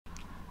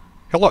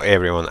Hello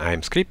everyone, I'm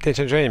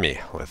Scripted Jamie.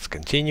 Let's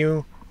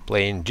continue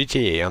playing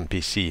GTA on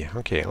PC.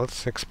 Okay,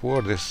 let's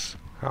explore this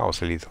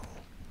house a little.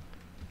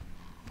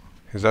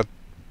 Is that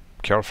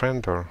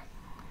girlfriend or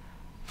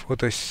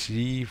photo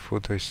C,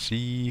 photo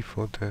C,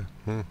 photo...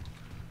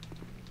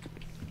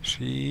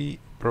 She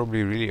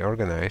probably really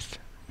organized.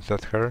 Is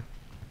that her?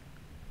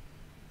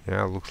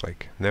 Yeah, looks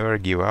like. Never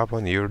give up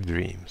on your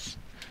dreams.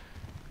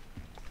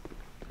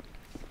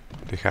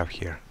 What do you have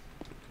here?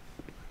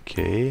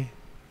 Okay.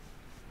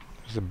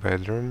 There's a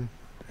bedroom.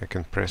 I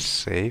can press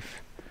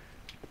save.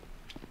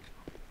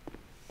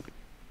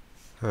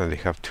 Oh, they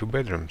have 2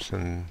 bedrooms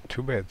and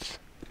 2 beds.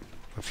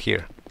 What's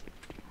here?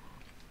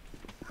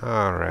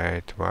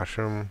 Alright,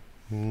 washroom.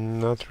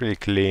 Not really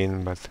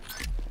clean, but...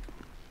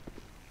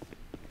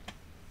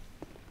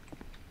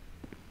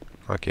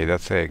 Okay,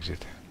 that's the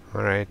exit.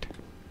 Alright.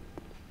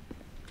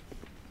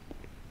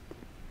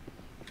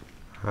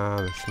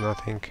 That's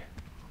nothing.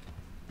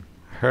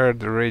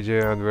 Heard the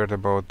radio advert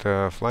about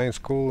flying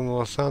school in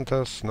Los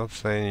Santos. Not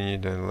saying you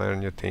need to learn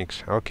new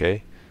things.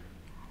 Okay.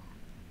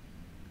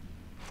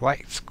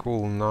 Flight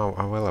school now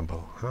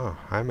available. Oh,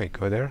 I may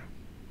go there.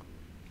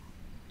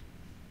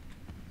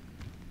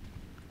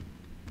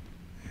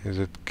 Is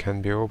it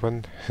can be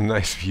opened?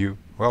 Nice view.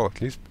 Well,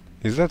 at least...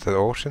 Is that the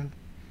ocean?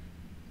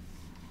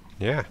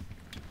 Yeah.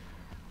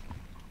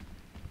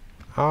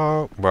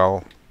 Oh,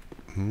 well...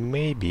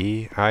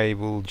 Maybe I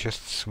will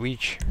just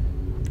switch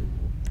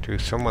to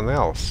someone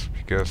else,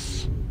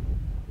 because...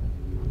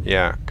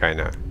 Yeah,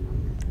 kinda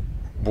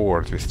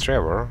bored with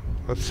Trevor.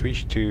 Let's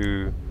switch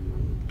to...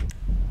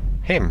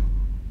 him.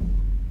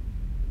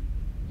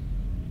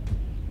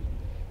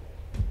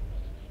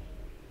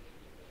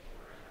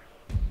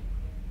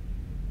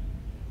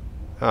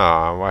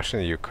 Ah,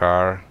 washing your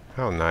car.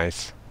 How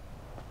nice.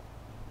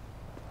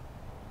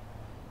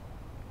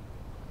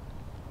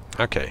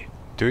 Okay.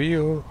 Do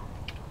you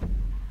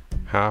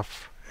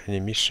have any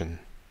mission?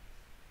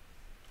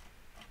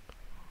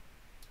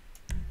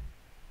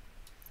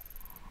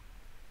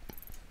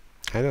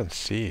 I don't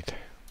see it.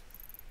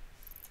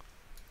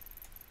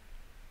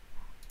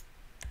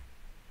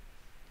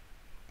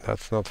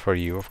 That's not for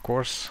you, of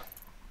course.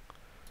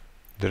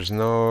 There's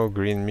no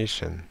green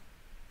mission.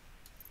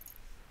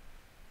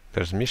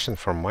 There's mission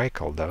for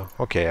Michael, though.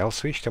 Okay, I'll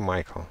switch to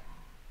Michael.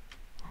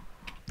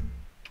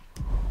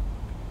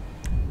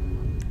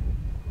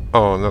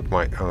 Oh, not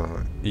my...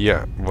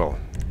 yeah, well...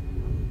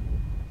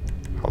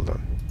 Hold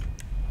on.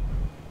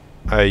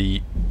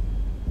 I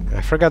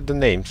forgot the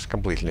names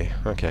completely.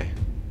 Okay.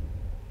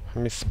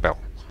 Misspoke.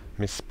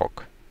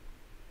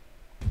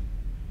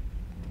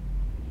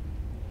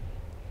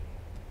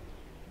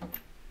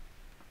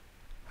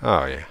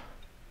 Oh, yeah.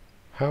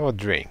 Have a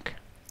drink.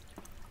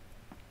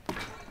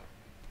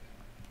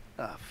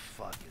 The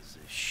fuck is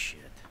this shit?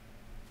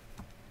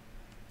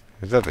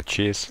 Is that a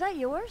cheese? Is that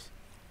yours?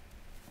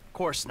 Of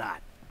course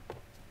not.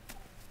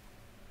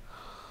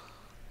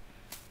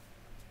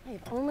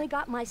 I've only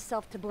got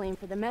myself to blame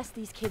for the mess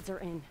these kids are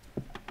in.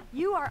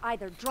 You are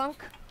either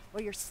drunk,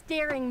 or you're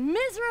staring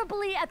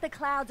miserably at the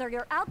clouds, or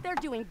you're out there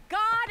doing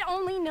God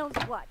only knows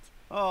what.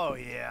 Oh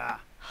yeah,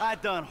 I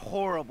done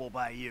horrible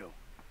by you.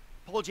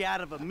 Pulled you out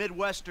of a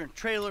Midwestern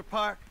trailer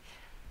park,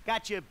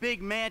 got you a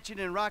big mansion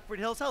in Rockford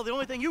Hills. Hell, the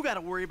only thing you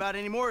gotta worry about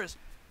anymore is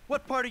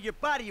what part of your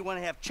body you want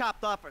to have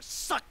chopped off or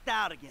sucked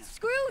out again.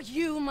 Screw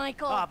you,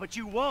 Michael. Ah, but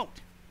you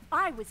won't.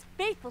 I was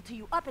faithful to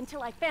you up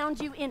until I found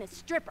you in a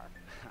stripper.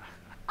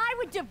 I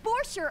would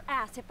divorce your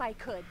ass if I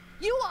could.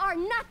 You are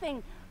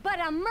nothing but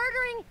a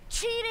murdering,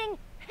 cheating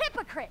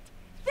hypocrite.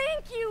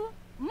 Thank you,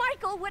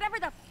 Michael, whatever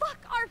the fuck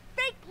our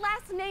fake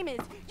last name is.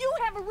 You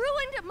have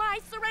ruined my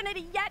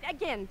serenity yet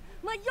again.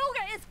 My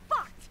yoga is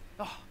fucked.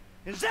 Oh,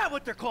 is that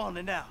what they're calling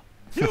it now?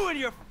 You and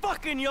your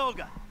fucking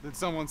yoga. Did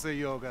someone say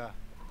yoga?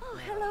 Oh,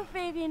 hello,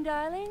 Fabian,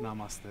 darling.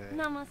 Namaste.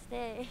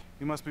 Namaste.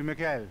 You must be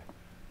Miguel.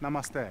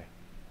 Namaste.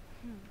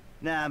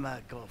 Nah,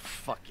 man, go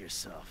fuck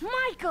yourself.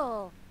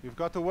 Michael! You've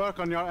got to work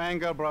on your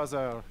anger,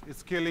 brother.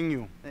 It's killing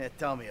you. Yeah,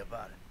 tell me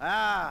about it.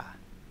 Ah,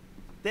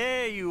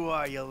 there you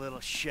are, you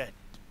little shit.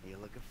 Are you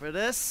looking for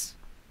this?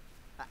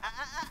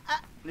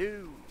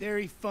 No.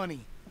 Very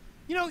funny.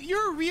 You know,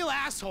 you're a real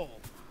asshole.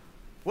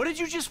 What did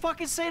you just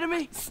fucking say to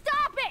me?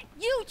 Stop it!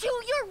 You two,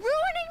 you're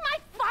ruining my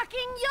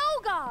fucking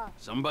yoga!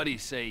 Somebody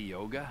say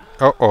yoga?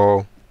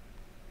 Uh-oh.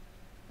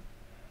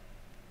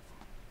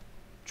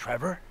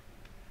 Trevor?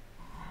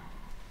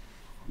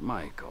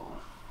 Michael.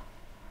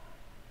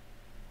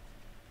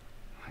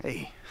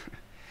 Hey.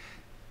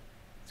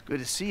 It's good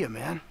to see you,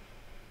 man.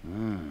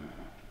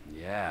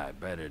 Yeah, I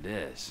bet it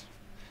is.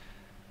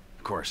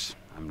 Of course,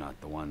 I'm not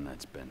the one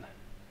that's been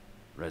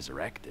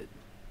resurrected.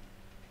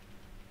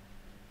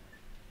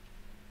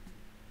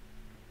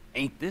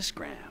 Ain't this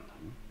grand?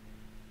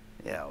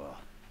 Yeah, well,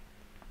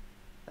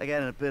 I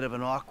got in a bit of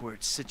an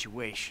awkward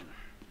situation.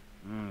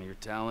 You're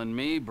telling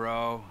me,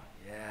 bro.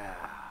 Yeah.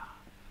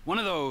 One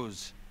of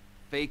those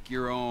fake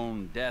your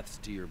own deaths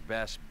to your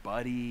best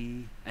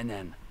buddy, and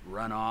then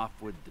run off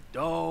with the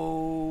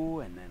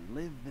dough, and then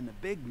live in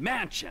a big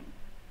mansion.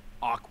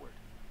 Awkward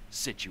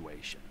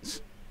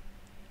situations.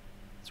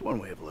 It's one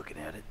way of looking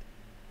at it.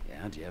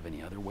 Yeah, do you have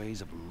any other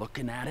ways of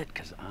looking at it?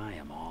 Because I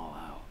am all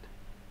out.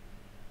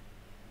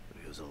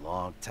 But it was a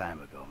long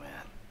time ago,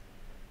 man.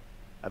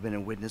 I've been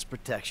in witness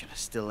protection. I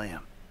still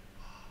am.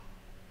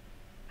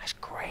 That's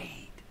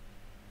great.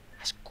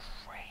 That's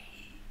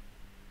great.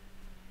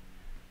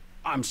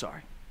 I'm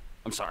sorry.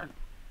 I'm sorry.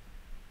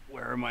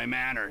 Where are my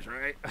manners,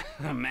 right?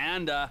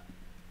 Amanda,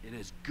 it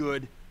is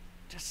good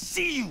to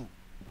see you.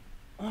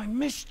 Oh, I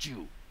missed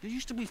you. You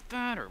used to be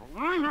fatter.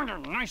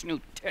 Nice new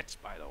tits,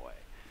 by the way.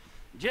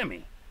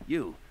 Jimmy,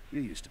 you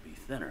used to be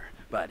thinner,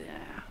 but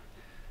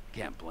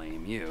can't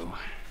blame you.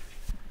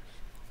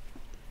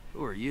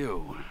 Who are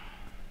you?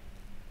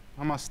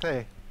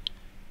 Namaste.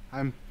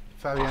 I'm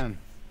Fabian.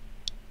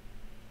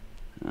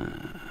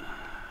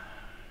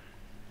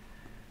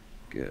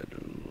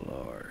 Good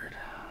Lord.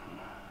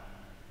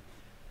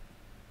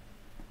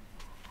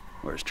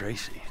 Where's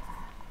Tracy?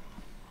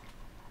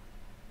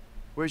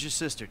 Where's your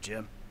sister,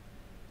 Jim?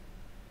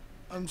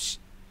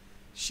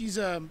 She's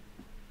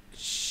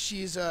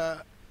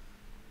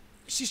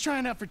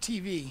trying out for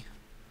TV.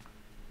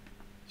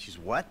 She's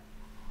what?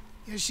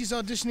 Yeah, she's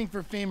auditioning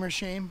for Fame or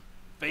Shame.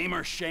 Fame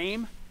or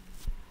shame?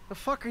 The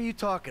fuck are you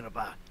talking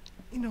about?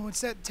 You know,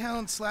 it's that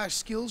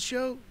talent/skills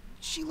show.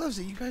 She loves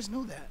it, you guys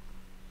know that.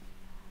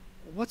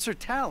 What's her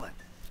talent?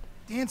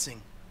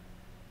 Dancing.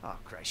 Oh,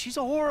 Christ, she's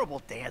a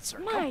horrible dancer.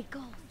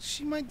 Michael.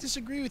 She might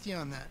disagree with you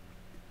on that.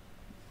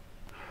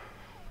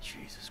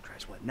 Jesus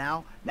Christ, what,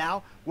 now?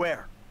 Now?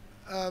 Where?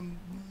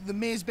 The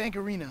Maze Bank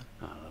Arena.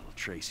 Oh, little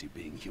Tracy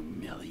being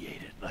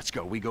humiliated. Let's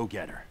go, we go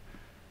get her.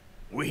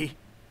 We?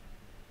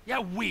 Yeah,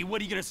 we.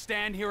 What, are you gonna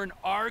stand here and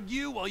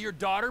argue while your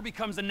daughter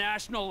becomes a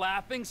national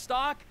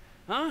laughingstock?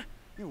 Huh?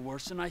 You're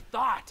worse than I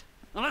thought.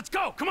 Now let's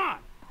go, come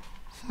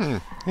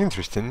on!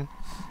 Interesting.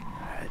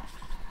 Alright.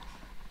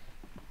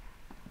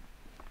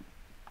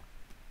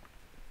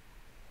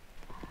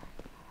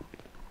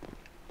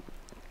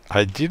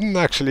 I didn't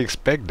actually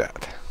expect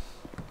that.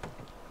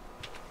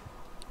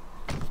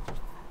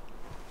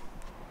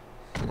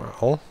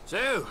 Well,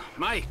 So,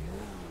 Mike,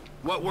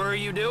 what were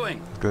you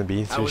doing? it's gonna be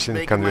I was interesting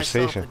making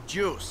conversation. myself a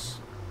juice.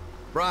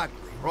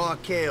 Broccoli, raw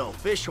kale,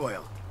 fish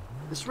oil.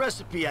 This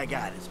recipe I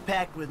got is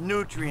packed with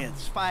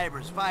nutrients,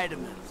 fibers,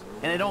 vitamins,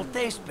 and it don't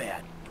taste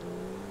bad.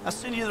 I'll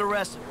send you the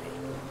recipe.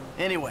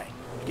 Anyway,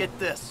 get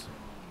this.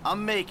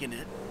 I'm making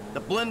it.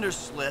 The blender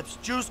slips,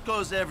 juice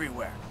goes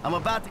everywhere. I'm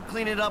about to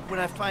clean it up when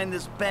I find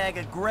this bag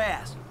of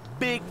grass.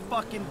 Big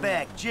fucking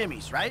bag,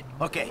 Jimmy's, right?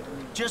 Okay,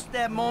 just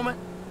that moment,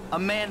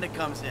 Amanda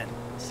comes in.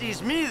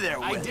 Sees me there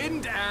with I it.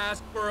 didn't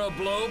ask for a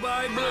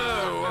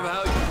blow-by-blow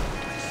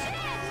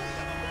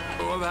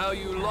of how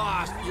you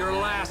lost your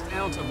last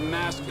ounce of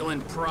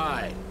masculine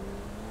pride.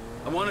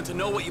 I wanted to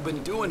know what you've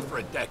been doing for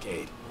a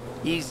decade.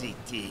 Easy,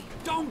 T.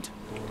 Don't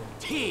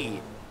tee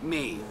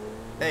me.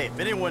 Hey, if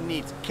anyone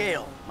needs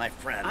kale, my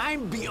friend.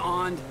 I'm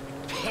beyond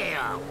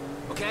pale,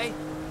 okay?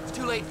 It's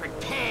too late for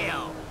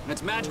kale and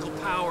its magical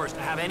powers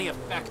to have any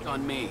effect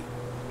on me.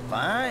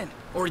 Fine.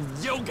 Or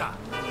yoga,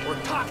 or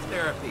talk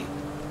therapy.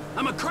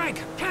 I'm a crank,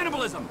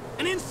 cannibalism,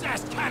 an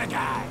incest kind of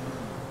guy.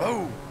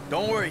 Oh,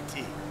 don't worry,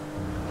 T.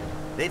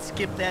 They'd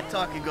skip that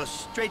talk and go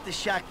straight to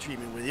shock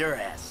treatment with your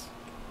ass.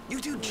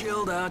 You too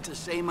chilled out to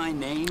say my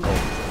name?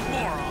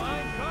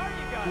 Moron.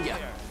 Yeah,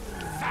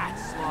 fat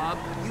slob.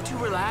 You too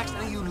relaxed,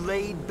 now you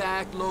laid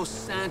back Los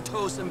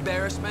Santos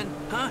embarrassment?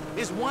 Huh?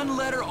 Is one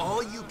letter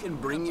all you can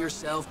bring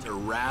yourself to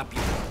wrap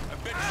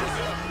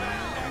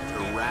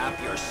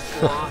your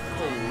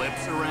slothful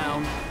lips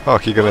around? Oh,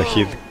 he gonna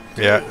hit.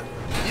 Yeah.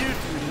 You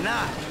do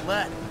not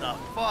let the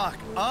fuck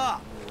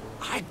up.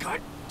 I got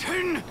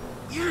 10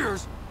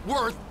 years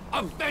worth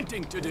of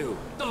venting to do.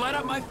 The let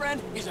up, my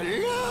friend, is a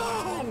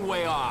long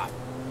way off.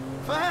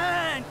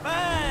 Fine,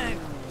 fine.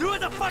 Do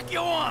what the fuck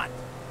you want.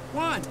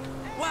 Want?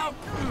 Well,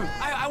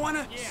 I want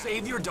to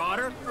save your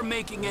daughter from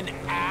making an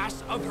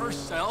ass of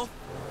herself.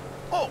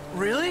 Oh,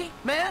 really,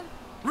 man?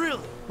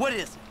 Really? What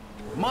is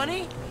it?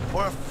 Money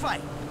or a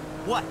fight?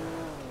 What?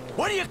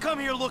 What do you come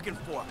here looking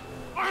for?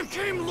 I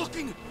came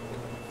looking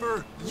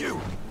for you,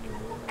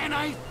 and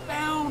I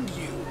found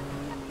you.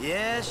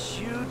 Yes,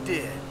 you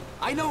did.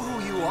 I know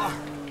who you are,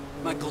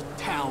 Michael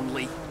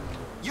Townley.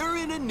 You're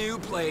in a new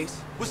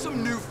place, with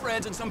some new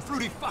friends and some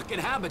fruity fucking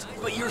habits,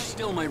 but you're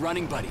still my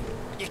running buddy.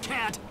 You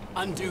can't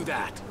undo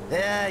that.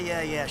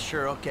 Yeah,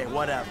 sure, okay,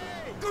 whatever.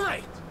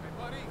 Great!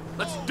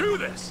 Let's do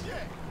this!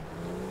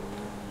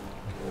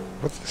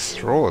 What's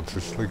this road?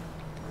 It's like...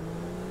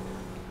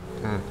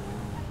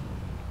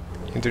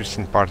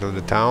 Interesting part of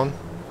the town.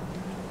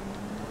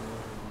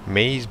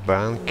 Maze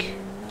Bank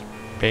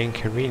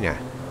Arena.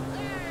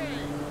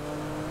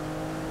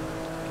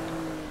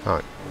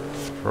 Oh,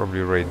 it's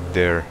probably right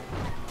there.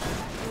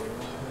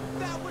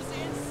 That was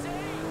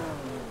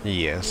insane!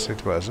 Yes,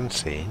 it was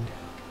insane.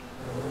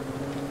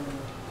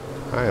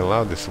 I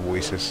love these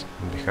voices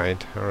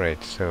behind.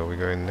 Alright, so we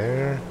go in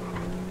there.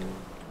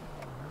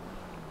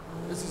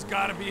 This has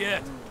got to be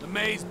it. The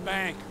Maze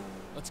Bank.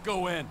 Let's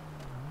go in.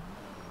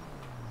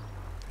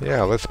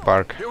 Yeah, let's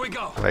park Here we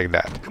go. like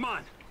that. Come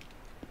on.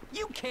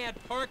 You can't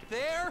park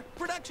there.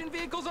 Production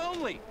vehicles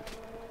only.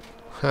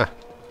 Huh.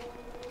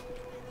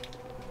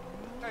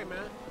 Hey,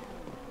 man.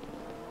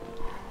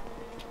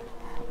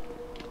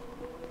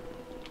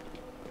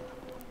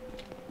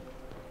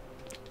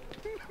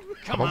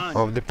 Come on.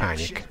 Of the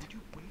panic.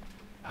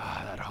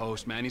 Ah, that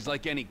host, man, he's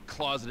like any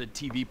closeted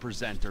TV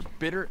presenter.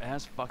 Bitter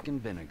as fucking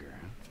vinegar.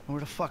 Where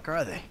the fuck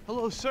are they?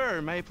 Hello,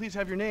 sir. May I please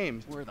have your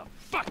name? Where the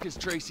fuck is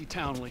Tracy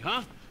Townley,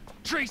 huh?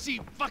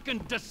 Tracy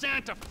fucking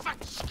DeSanta. Fuck,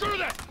 screw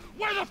that!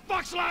 Where the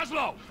fuck's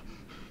Laszlo?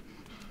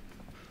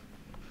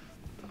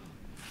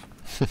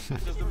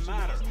 Doesn't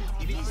matter.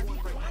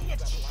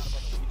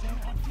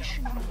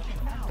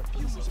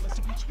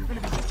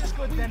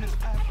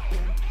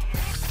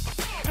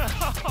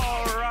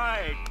 All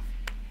right.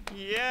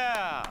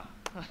 Yeah.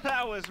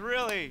 That was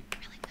really...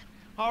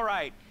 All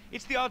right.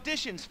 It's the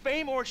auditions,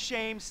 Fame or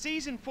Shame,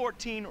 Season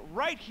 14,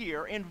 right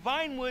here in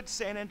Vinewood,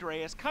 San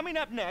Andreas. Coming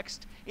up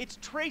next, it's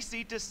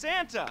Tracy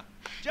DeSanta.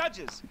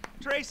 Judges,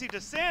 Tracy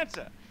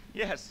DeSanta.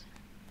 Yes.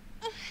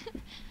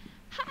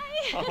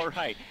 Hi. All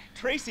right.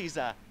 Tracy's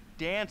a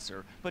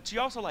dancer, but she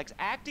also likes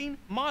acting,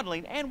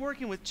 modeling, and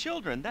working with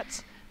children.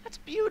 That's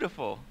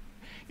beautiful.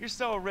 You're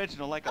so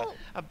original, like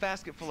a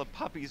basket full of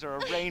puppies or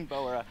a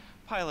rainbow or a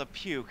pile of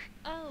puke.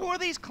 Oh. Who are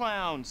these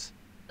clowns?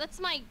 That's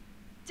my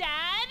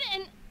dad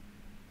and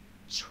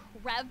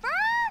Trevor?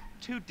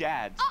 Two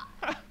dads.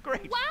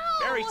 Great. Wow.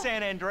 Very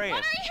San Andreas.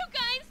 What are you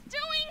guys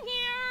doing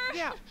here?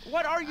 Yeah,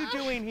 what are you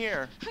doing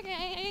here?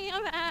 Okay,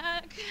 I'm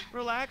back.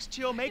 Relax,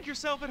 chill, make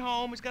yourself at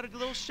home. He's got a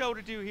little show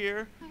to do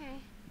here. Okay.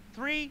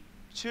 3,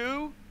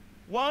 2,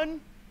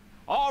 1.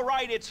 All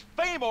right, it's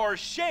Fame or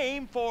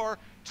Shame for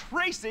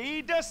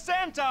Tracy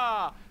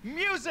DeSanta.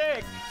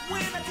 Music!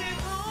 When I came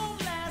home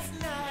last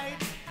night,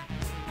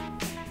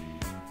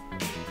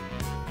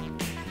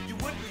 you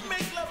wouldn't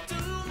make love to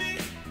me.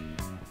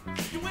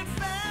 You went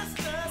fast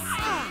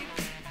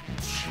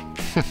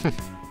asleep.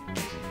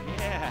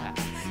 Yeah.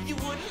 You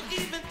wouldn't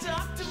even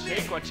talk to me.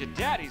 Take what your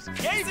daddies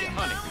gave you,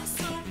 honey. I'm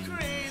so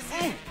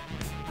crazy.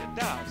 Your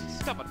dogs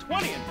stuff a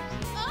 20 in this.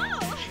 Oh!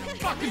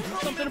 Fucking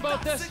something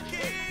about this?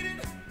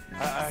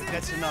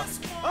 That's enough.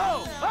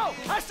 Oh,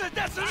 I said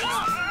that's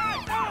enough!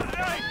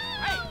 Hey,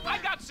 I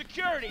got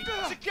security!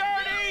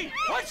 Security!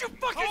 What'd you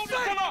fucking say?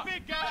 Come on!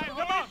 Big guy,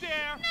 come on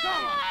there!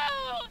 Come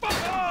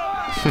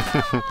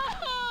on!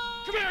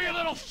 Come here, you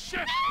little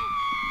shit!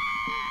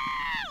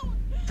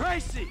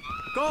 Tracy,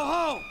 go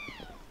home.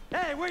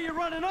 Hey, where you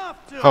running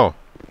off to? Oh.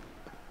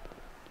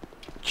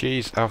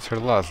 Chase after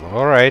Laszlo.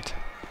 Alright.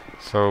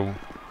 So...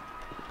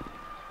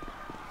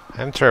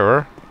 I'm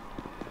Trevor.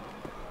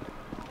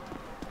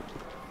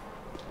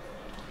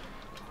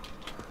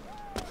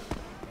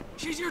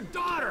 She's your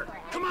daughter.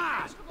 Come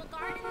on.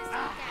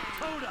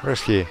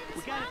 Where's he?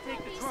 We gotta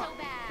take the truck.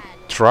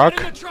 Truck?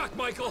 Get in the truck,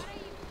 Michael.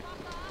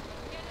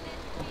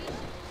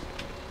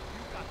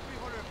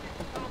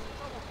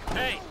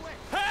 Hey,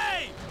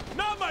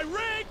 not my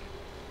rig.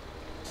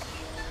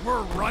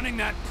 We're running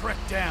that prick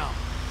down.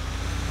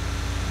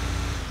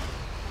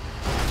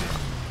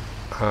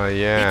 Oh,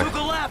 He yeah. took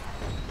a left.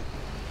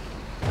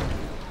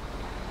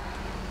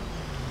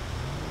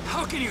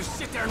 How can you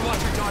sit there and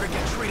watch your daughter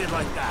get treated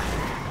like that?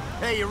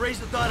 Hey, you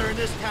raise a daughter in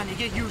this town, you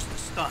get used to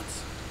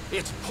stunts.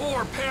 It's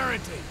poor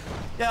parenting.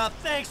 Yeah,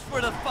 thanks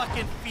for the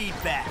fucking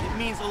feedback. It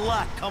means a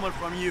lot coming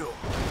from you.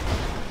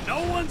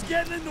 No one's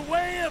getting in the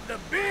way of the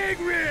big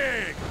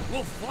rig.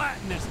 We'll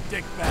flatten this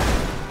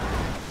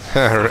dickbag.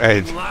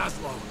 Alright.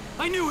 Laszlo.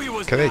 I knew he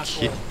was Can an I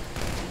asshole. hit?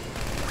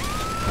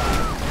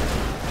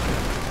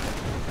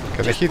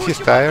 Can I hit his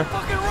tire?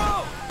 Fucking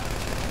road.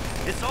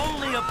 It's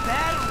only a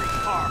battery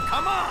car.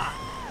 Come on.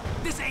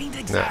 This ain't Nah,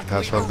 exactly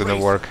that's not a gonna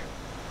race. work.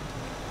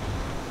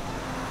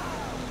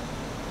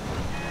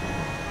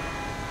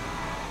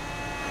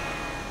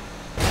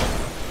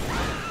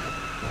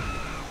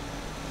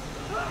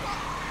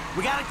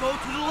 We gotta go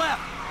to the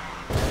left.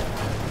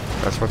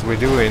 That's what we're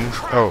doing.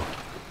 Oh.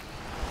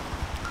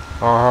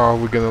 Oh,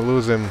 we're gonna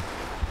lose him.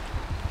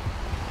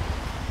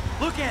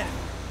 Look at him.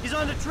 He's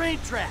on the train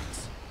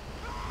tracks.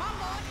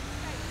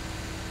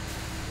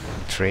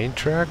 Train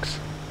tracks?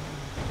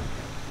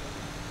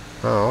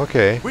 Oh,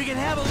 okay. We can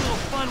have a little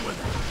fun with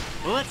him.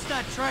 But let's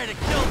not try to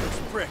kill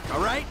this prick,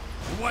 all right?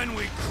 When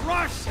we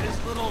crush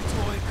his little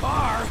toy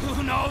car,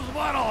 who knows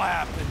what'll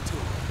happen to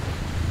him?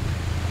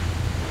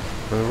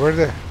 Well, where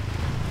the...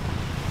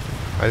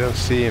 I don't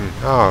see him.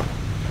 Oh,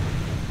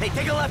 Hey,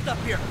 take a left up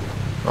here.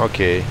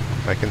 okay.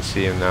 I can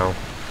see him now.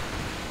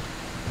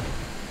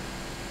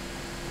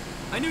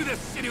 I knew this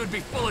city would be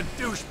full of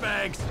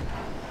douchebags.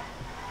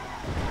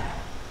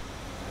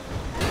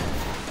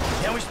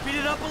 Can we speed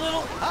it up a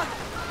little? Huh?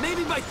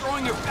 Maybe by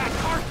throwing your fat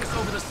carcass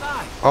over the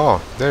side.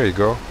 Oh, there you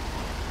go.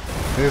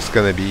 This is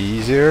gonna be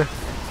easier.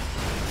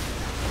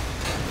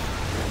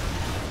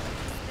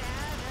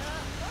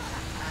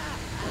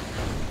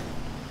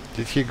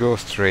 Did he go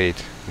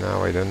straight?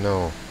 No, I don't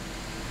know.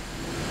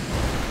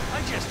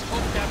 I just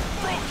hope that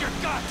broke your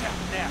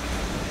goddamn neck.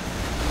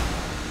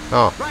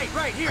 Oh,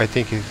 Right here. I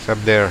think he's up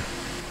there.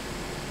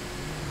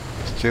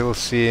 Still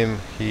see him.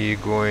 He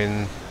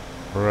going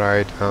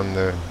right on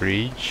the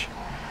bridge.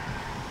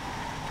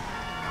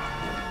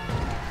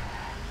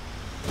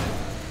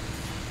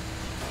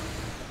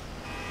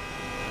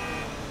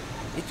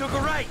 You took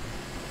a right.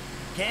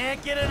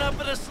 Can't get enough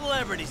of the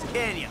celebrities,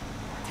 can you?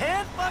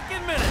 10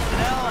 fucking minutes in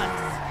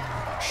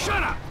LS.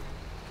 Shut up!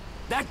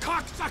 That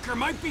cocksucker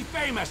might be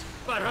famous,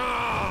 but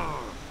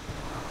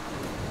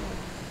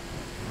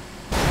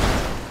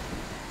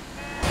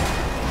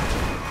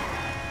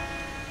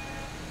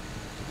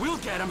we'll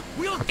get him.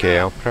 We'll Okay,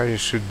 I'll probably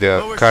shoot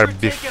the car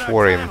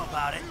before him.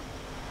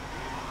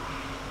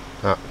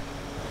 Ah.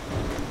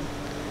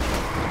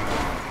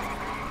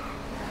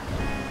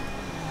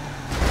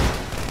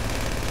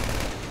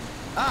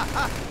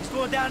 He's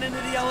going down into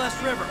the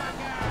LS River.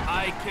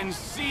 I can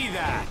see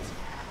that.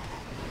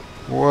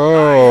 I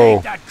Whoa!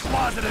 hate that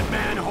closeted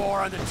man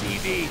whore on the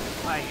TV.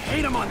 I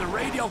hate him on the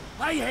radio.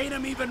 I hate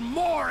him even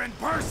more in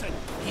person.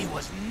 He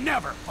was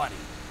never funny.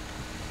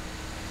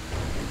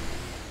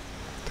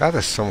 That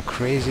is some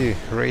crazy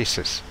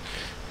races.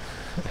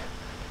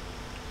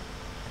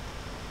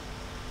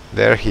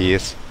 There he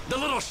is. The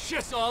little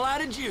shit's all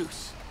out of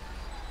juice.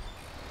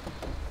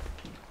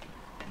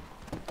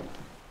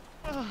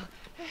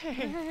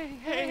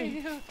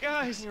 Hey,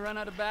 guys. You run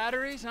out of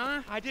batteries,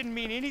 huh? I didn't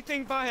mean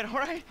anything by it, all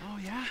right? Oh,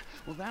 yeah?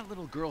 Well, that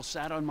little girl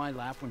sat on my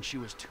lap when she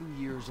was 2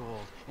 years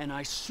old, and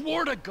I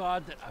swore to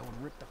God that I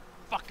would rip the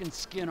fucking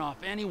skin off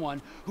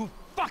anyone who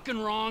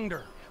fucking wronged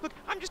her. Look,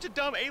 I'm just a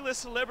dumb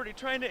A-list celebrity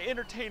trying to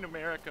entertain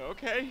America,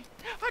 okay?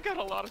 I got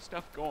a lot of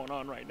stuff going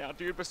on right now,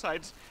 dude,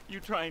 besides you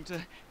trying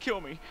to kill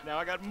me. Now,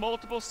 I got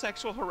multiple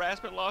sexual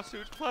harassment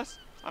lawsuits, plus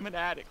I'm an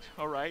addict,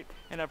 all right?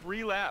 And I've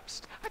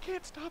relapsed. I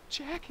can't stop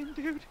jacking,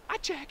 dude. I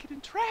jack it in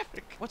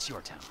traffic. What's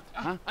your talent,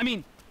 huh? I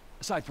mean,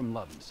 aside from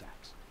love and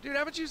sex. Dude,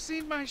 haven't you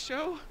seen my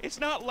show? It's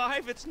not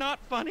live, it's not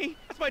funny.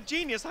 That's my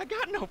genius. I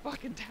got no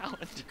fucking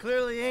talent. You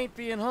clearly ain't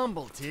being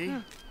humble, T.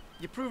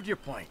 You proved your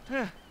point.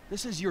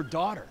 This is your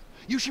daughter.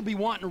 You should be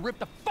wanting to rip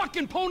the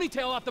fucking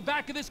ponytail off the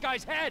back of this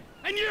guy's head.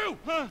 And you!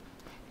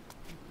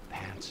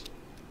 Pants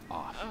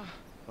off.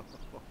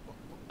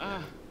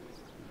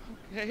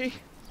 Okay.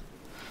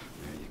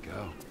 There you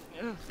go.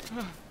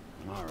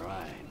 All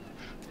right.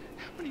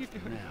 What are you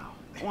doing? Now,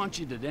 I want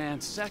you to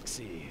dance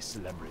sexy,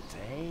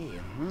 celebrity.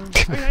 I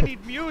mean, I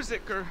need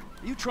music or... Are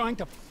you trying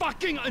to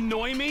fucking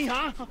annoy me,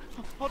 huh?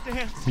 I'll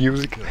dance.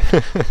 Music.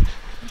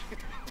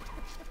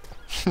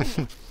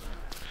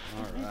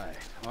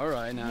 All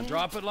right, now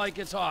drop it like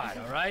it's hot,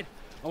 all right?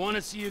 I want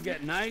to see you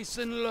get nice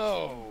and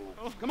low.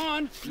 Come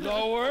on,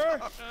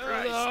 lower,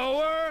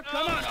 lower,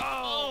 come on.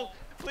 Oh,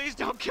 please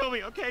don't kill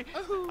me, okay?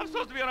 I'm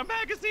supposed to be on a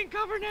magazine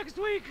cover next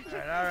week. All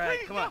right,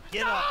 Please, come on,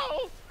 get no.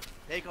 up.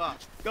 Take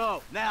off.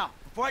 Go, now,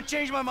 before I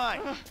change my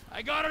mind.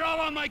 I got it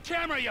all on my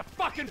camera, you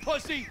fucking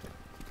pussy.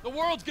 The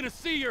world's gonna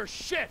see your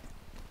shit.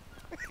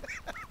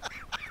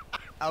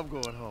 I'm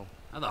going home.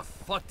 How the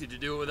fuck did you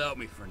do it without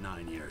me for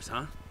 9 years,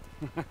 huh?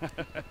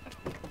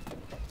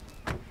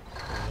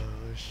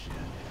 Oh, shit.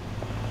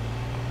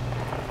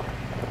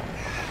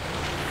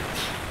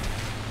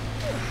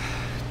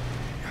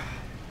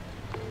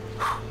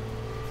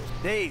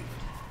 Dave.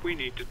 We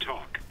need to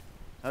talk.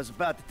 I was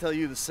about to tell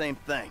you the same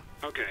thing.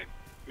 Okay.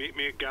 Meet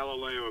me at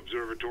Galileo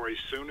Observatory as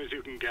soon as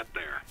you can get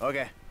there.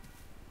 Okay.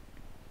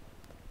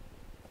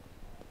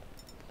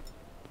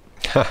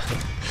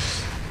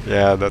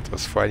 Yeah, that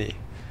was funny.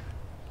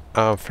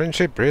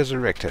 Friendship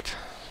resurrected.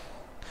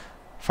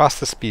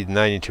 Fastest speed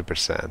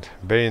 92%.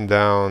 Bearing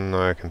down,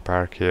 no, I can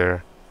park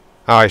here.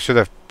 Oh, I should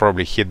have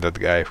probably hit that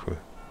guy who...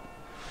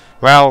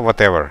 Well,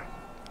 whatever.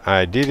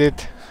 I did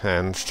it,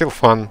 and still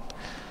fun.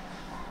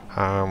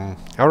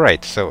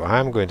 Alright, so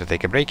I'm going to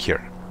take a break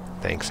here.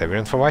 Thanks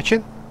everyone for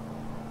watching.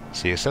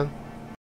 See you soon.